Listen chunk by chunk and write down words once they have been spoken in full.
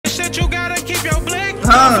shit, you gotta keep your blick.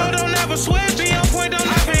 Don't never switch. Be on point, don't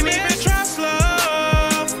I can't even trust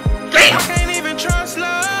love. I can't even trust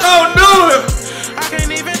love. Don't do it. I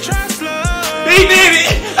can't even trust love. He did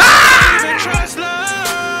it. I can't even trust love.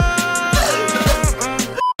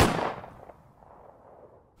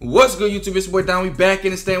 What's good, YouTube? It's your boy Donn. We back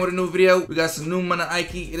in the stand with a new video. We got some new Munna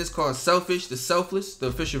Ikee. It is called Selfish, the Selfless, the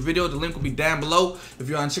official video. The link will be down below if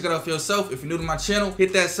you want to check it out for yourself. If you're new to my channel,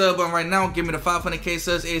 hit that sub button right now. Give me the 500K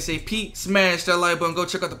subs ASAP. Smash that like button. Go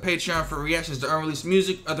check out the Patreon for reactions to unreleased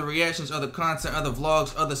music, other reactions, other content, other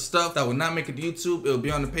vlogs, other stuff that will not make it to YouTube. It will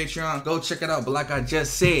be on the Patreon. Go check it out. But like I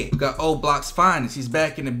just said, we got O Block's finest. He's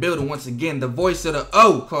back in the building once again. The voice of the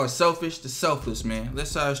O, called Selfish, the Selfless, man.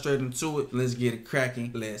 Let's dive straight into it. Let's get it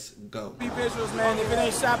cracking. Let's go. Visuals, man. If it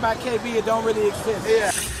ain't shot by KB, it don't really exist.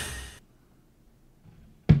 Yeah.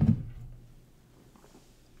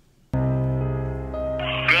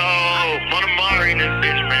 In this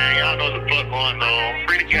bitch, man. Y'all know the fuck going on.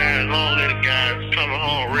 Pretty guys, long little guys coming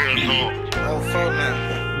home real soon. Oh, fuck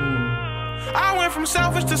now. I went from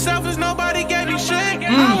selfish to selfless, nobody gave me shit.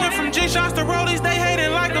 I went from G-shots to rollies, they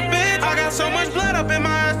hating like a bitch. I got so much blood up in my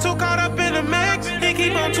eyes, too caught up in the mix. He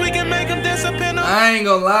keep on tweaking, make him disappear. I ain't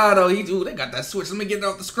gonna lie though, they got that switch. Let me get that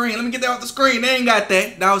off the screen. Let me get that off the screen. They ain't got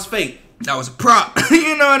that. That was fake. That was a prop.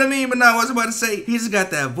 You know what I mean? But now I was about to say, he just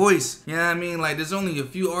got that voice. You know what I mean? Like, there's only a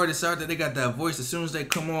few artists out there, they got that voice. As soon as they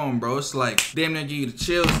come on, bro, it's like, damn near give you the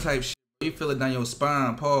chills type shit. You feel it down your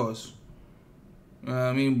spine, pause. You know what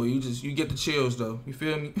I mean? But you get the chills though. You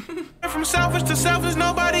feel me? From selfish to selfless,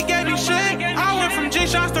 nobody gave me shit. I went from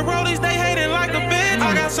G-shots to rollies, they hating like a bitch.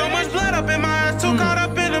 I got so much blood up in my eyes, too caught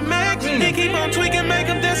up in the mix. He keep on tweaking, make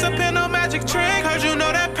him disappear, no magic trick. Cause you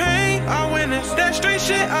know that pain, I witness. That street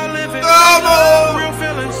shit, I live it. Real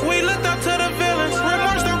feelings, we looked up to the villains.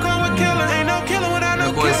 Remorse don't come with killing, ain't no killing without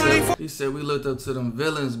no killing. He said we looked up to them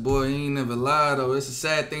villains, boy. He ain't never lied though. It's a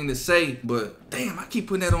sad thing to say, but damn, I keep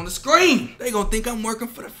putting that on the screen. They gonna think I'm working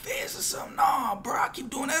for the feds or something. Nah, bro, I keep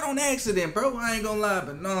doing that on accident, bro. I ain't gonna lie,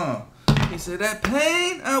 but nah. He said that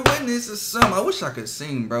pain I witnessed or something. I wish I could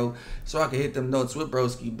sing, bro, so I could hit them notes with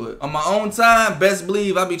broski. But on my own time, best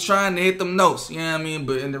believe I be trying to hit them notes. You know what I mean?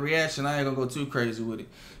 But in the reaction, I ain't gonna go too crazy with it.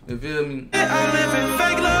 You feel me? I live in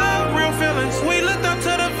fake love, real feelings. We looked up to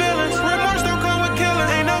the villains. Remorse don't come with killing.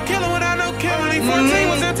 Ain't no killing without no killing. 14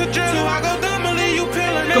 was into jail, so I go dumb and leave you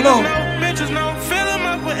peeling. Come on. Bitches know, fill them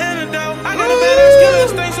up with antidote. I got a badass killer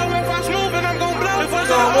stain, so when Fox moving, I'm gon' blow. If I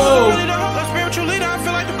start really the whole spiritual leader, I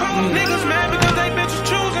feel like the Pope. Niggas mad because they bitches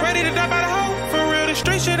choosing, ready to die by the hoe. For real, the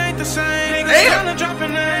street shit ain't the same. Niggas killing,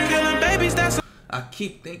 dropping names, killing babies, that's I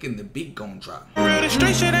keep thinking the beat gon' drop. For real, the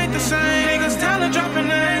street shit ain't the same. Niggas talent dropping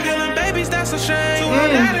names, killing babies, that's a shame. To her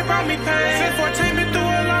dad, it brought me pain. Since 14, been through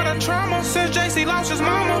a lot of trauma. Since JC lost his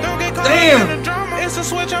mama, don't get caught up in the drama. It's a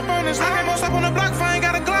switch up on this. I can't most up on the block if I ain't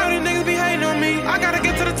got a glow. These niggas be hating on me. I gotta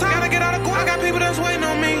get to the top, gotta get out of court. I got people that's waiting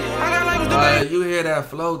on me. I got labels to pay. You hear that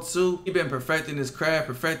flow too? He been perfecting his craft,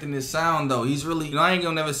 perfecting his sound though. He's really, you know, I ain't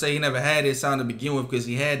gonna never say he never had his sound to begin with because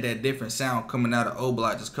he had that different sound coming out of O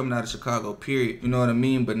Block, just coming out of Chicago, period. You know what I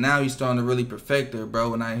mean? But now he's starting to really perfect it,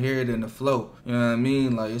 bro, and I hear it in the flow. You know what I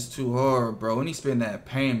mean? Like, it's too hard, bro. And he spin that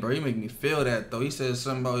pain, bro. He make me feel that, though. He said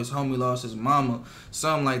something about his homie lost his mama,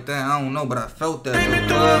 something like that. I don't know, but I felt that. Been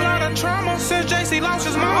through a lot of trauma since JC lost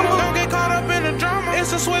his mama. Don't get caught up in the drama.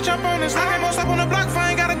 It's a switch up on this. I can't most up on the block if I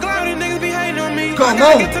ain't got a glow. These niggas be hating on me. Come I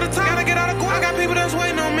gotta on. get to the top, gotta get out of court. I got people that's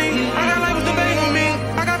waiting on me. I got labels debating on me.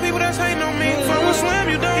 I got people that's hating on me. Fuck with Slim,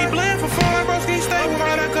 you done. He blend for fun like broski stay with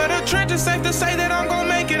my cut a trench. It's safe to say that I'm gon'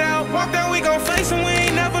 make it out. Walk down, we gon' face him. We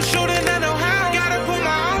ain't never shooting at no how. Gotta put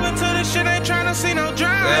my all into this shit. Ain't tryna see no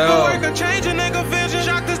drive. The work or change a nigga vision.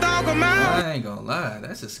 Shock this dog a mouth. I ain't gonna lie,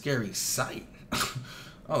 that's a scary sight.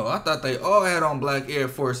 Oh, I thought they all had on black Air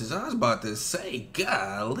Forces. I was about to say,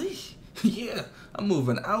 golly. Yeah, I'm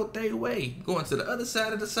moving out their way, going to the other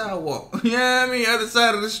side of the sidewalk. You know what I mean? Other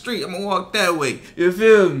side of the street. I'm gonna walk that way. You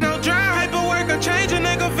feel me? No drive, paperwork or change a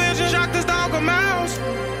nigga vision. Shock this dog a mouse.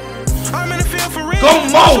 I'm in the field for real.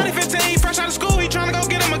 Come on! 2015, fresh out of school, he tryna go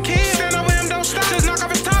get him a kill. Stand over him, don't stop. Just knock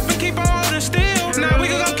off his top and keep on holding still. Now we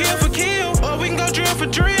can go kill for kill, or we can go drill for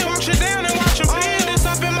drill. Walk shit down and watch him peel. This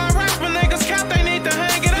up in my raps, but niggas cap, they need to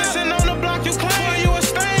hang it up. Sitting on the block, you claim. Boy, you a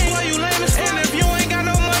stain. Boy, you lame as fuck. And if you ain't got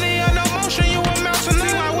no money or no motion, you a mouse and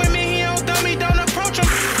see why with me, he don't dummy, don't approach him.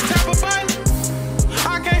 Tap a button.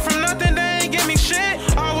 I came from nothing, they ain't give me shit.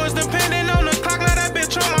 I was depending on the clock, now that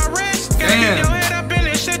bitch on my wrist. Gotta get your head up in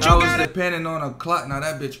this shit, you gotta. Depending on a clock, now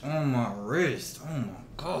that bitch on my wrist. Oh my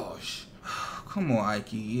gosh. Come on,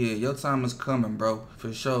 Ikee. Yeah, your time is coming, bro.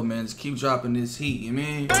 For sure, man. Just keep dropping this heat, you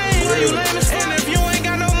mean? And if you ain't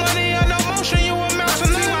got no money or no motion, you a mouse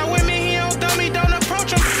and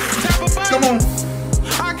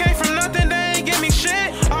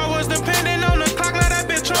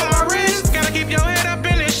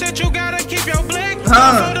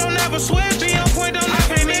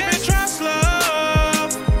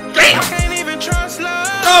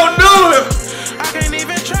Don't do it. I can't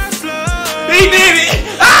even trust love. He did it.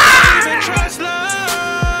 I can't even trust love.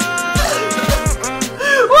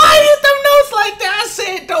 Why you hit them notes like that? I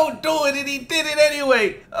said don't do it, and he did it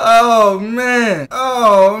anyway. Oh man.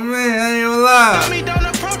 Oh man. I ain't gonna lie. Tell me don't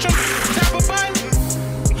approach him. Tap a button.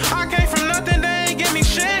 I came from nothing. They ain't give me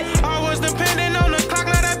shit. I was depending on the clock.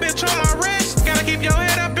 Now that bitch on my wrist. Gotta keep your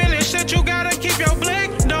head up in this shit. You gotta keep your blick.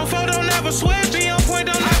 Don't fold. Don't never switch. Be on point.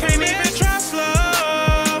 Don't. I can't even trust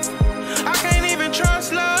love. I can't even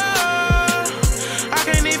trust love. I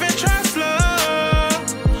can't even trust love.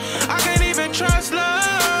 I can't even trust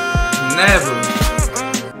love. Never.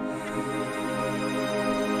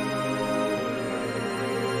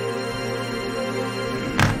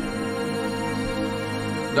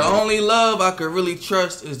 The only love I could really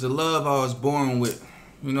trust is the love I was born with.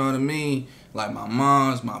 You know what I mean? Like my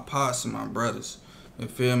moms, my pops, and my brothers. You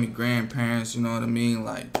feel me? Grandparents, you know what I mean?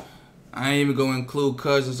 Like, I ain't even gonna include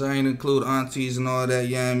cousins. I ain't include aunties and all that,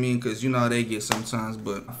 you know what I mean? Because you know how they get sometimes,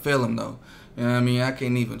 but I feel them though. You know what I mean? I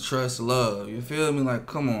can't even trust love. You feel me? Like,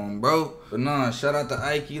 come on, bro. But nah, shout out to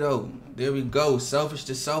Ikee though. There we go. Selfish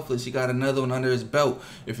to Selfless. He got another one under his belt.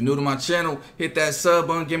 If you're new to my channel, hit that sub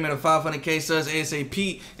button. Give me the 500K subs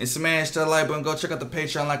ASAP. And smash that like button. Go check out the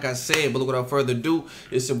Patreon like I said. But without further ado,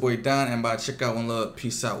 it's your boy Donn. And by check out one love.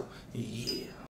 Peace out. Yeah.